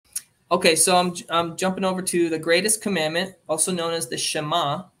Okay, so I'm jumping over to the greatest commandment, also known as the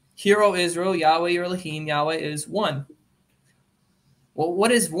Shema. Hear, O Israel, Yahweh your Elohim, Yahweh is one. Well,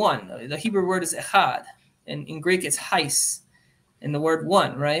 what is one? The Hebrew word is echad, and in Greek it's hais, and the word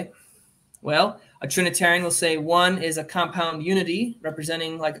one, right? Well, a Trinitarian will say one is a compound unity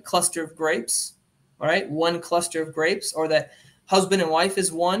representing like a cluster of grapes, all right? One cluster of grapes, or that husband and wife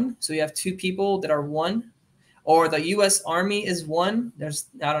is one, so you have two people that are one. Or the U.S. Army is one. There's,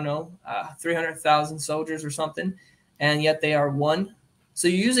 I don't know, 300,000 soldiers or something, and yet they are one. So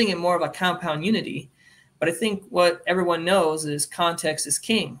you're using it more of a compound unity. But I think what everyone knows is context is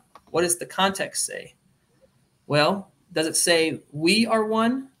king. What does the context say? Well, does it say we are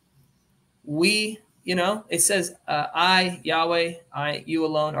one? We, it says I, Yahweh, you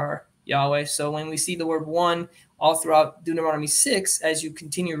alone are Yahweh. So when we see the word one all throughout Deuteronomy 6, as you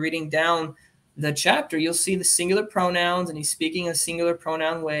continue reading down the chapter, you'll see the singular pronouns, and he's speaking a singular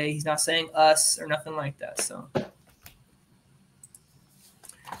pronoun way. He's not saying us or nothing like that. So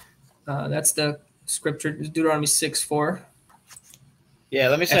that's the scripture, Deuteronomy 6:4. Yeah,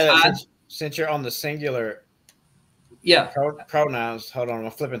 let me say that since you're on the singular pronouns. Hold on,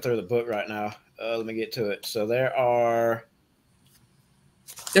 I'm flipping through the book right now. Let me get to it. So there's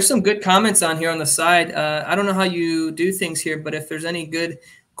some good comments on here on the side. I don't know how you do things here, but if there's any good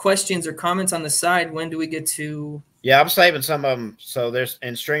questions or comments on the side, when do we get to? Yeah, I'm saving some of them. So there's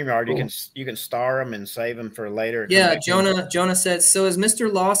in StreamYard, cool. You can star them and save them for later. Yeah, Jonah said, so is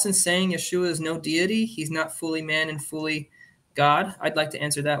Mr. Lawson saying Yeshua is no deity? He's not fully man and fully God? I'd like to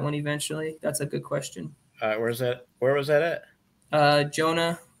answer that one eventually. That's a good question. Where was that at?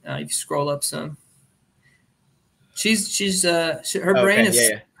 Jonah, you scroll up some. Her brain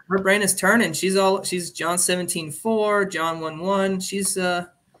is her brain is turning. She's John 17:4, John 1:1.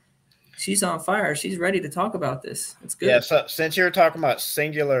 She's on fire. She's ready to talk about this. It's good. Yeah, so since you were talking about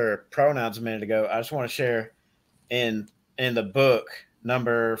singular pronouns a minute ago, I just want to share in the book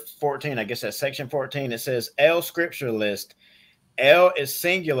number 14, I guess that's section 14, it says El Scripture List. El is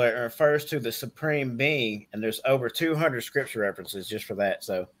singular and refers to the supreme being, and there's over 200 scripture references just for that.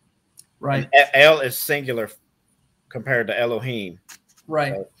 So, right. El is singular compared to Elohim.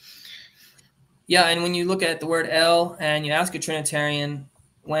 Right. So, yeah, and when you look at the word El and you ask a Trinitarian,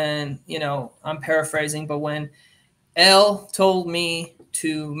 when, I'm paraphrasing, but when El told me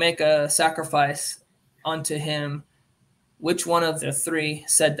to make a sacrifice unto him, which one of the three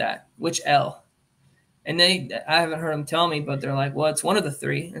said that? Which El? And I haven't heard them tell me, but they're like, well, it's one of the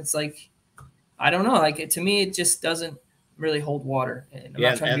three. And it's like, I don't know. Like, to me, it just doesn't really hold water. And I'm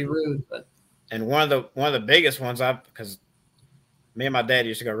not trying to be rude, but. And one of the biggest ones, because me and my dad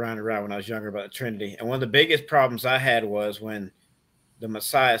used to go round and round when I was younger about the Trinity. And one of the biggest problems I had was when the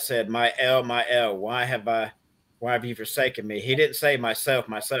Messiah said, my El, why have you forsaken me? He didn't say myself,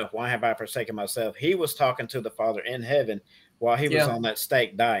 why have I forsaken myself? He was talking to the Father in heaven while he was on that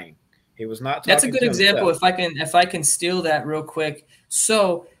stake dying. He was not talking. That's a good example. Himself. If I can steal that real quick.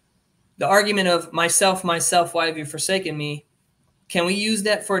 So the argument of myself, why have you forsaken me? Can we use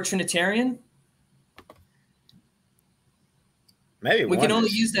that for a Trinitarian? Maybe we can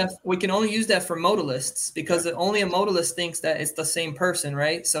only use that. We can only use that for modalists, because only a modalist thinks that it's the same person,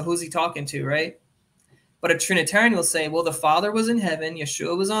 right? So who's he talking to, right? But a Trinitarian will say, well, the Father was in heaven,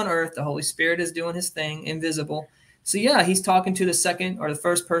 Yeshua was on earth, the Holy Spirit is doing his thing, invisible. So yeah, he's talking to the second or the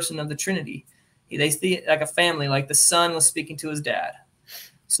first person of the Trinity. They see it like a family, like the son was speaking to his dad.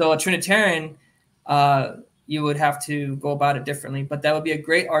 So a Trinitarian, you would have to go about it differently, but that would be a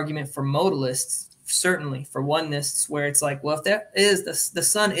great argument for modalists. Certainly for oneness, where it's like, well, if that is the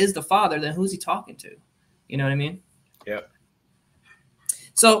Son is the Father, then who's he talking to? You know what I mean? Yeah.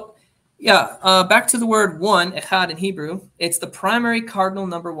 So, yeah, back to the word one, echad in Hebrew. It's the primary cardinal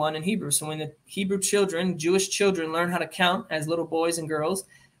number one in Hebrew. So when the Hebrew children, Jewish children, learn how to count as little boys and girls,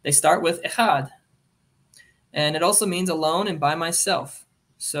 they start with echad. And it also means alone and by myself.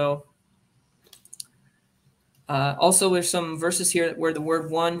 So also, there's some verses here where the word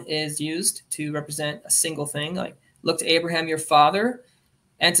one is used to represent a single thing. Like, look to Abraham, your father,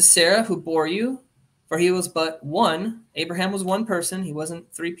 and to Sarah, who bore you, for he was but one. Abraham was one person. He wasn't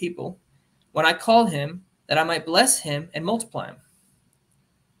three people. When I called him, that I might bless him and multiply him.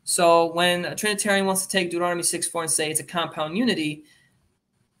 So when a Trinitarian wants to take Deuteronomy 6:4 and say it's a compound unity,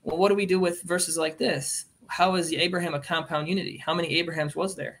 well, what do we do with verses like this? How is Abraham a compound unity? How many Abrahams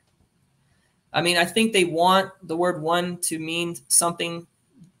was there? I mean, I think they want the word one to mean something.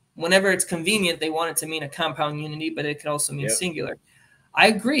 Whenever it's convenient, they want it to mean a compound unity, but it could also mean singular. I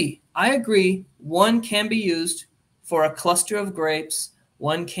agree. One can be used for a cluster of grapes.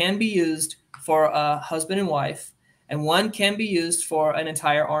 One can be used for a husband and wife. And one can be used for an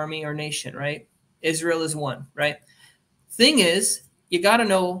entire army or nation, right? Israel is one, right? Thing is, you got to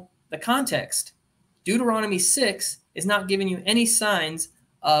know the context. Deuteronomy 6 is not giving you any signs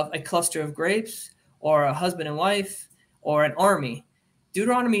of a cluster of grapes or a husband and wife or an army.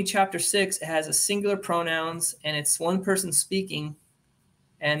 Deuteronomy chapter 6 has a singular pronouns, and it's one person speaking,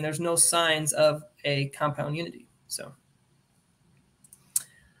 and there's no signs of a compound unity. So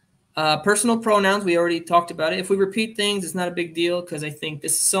personal pronouns, we already talked about it. If we repeat things, it's not a big deal because I think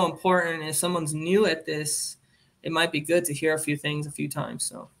this is so important. And if someone's new at this, it might be good to hear a few things a few times.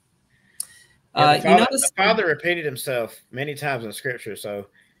 So the Father repeated himself many times in Scripture, so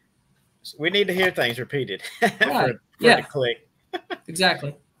we need to hear things repeated for it to click.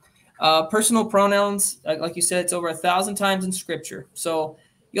 Exactly. Personal pronouns, like you said, it's over 1,000 times in Scripture. So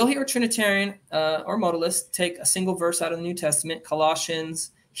you'll hear a Trinitarian or modalist take a single verse out of the New Testament,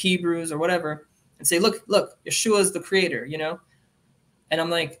 Colossians, Hebrews, or whatever, and say, look, Yeshua is the creator, you know? And I'm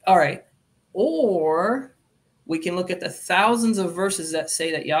like, all right. Or we can look at the thousands of verses that say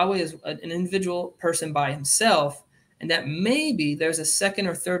that Yahweh is an individual person by himself, and that maybe there's a second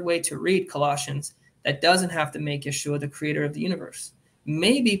or third way to read Colossians that doesn't have to make Yeshua the creator of the universe.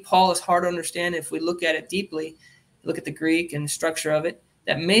 Maybe Paul is hard to understand if we look at it deeply, look at the Greek and the structure of it,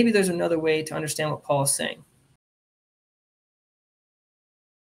 that maybe there's another way to understand what Paul is saying.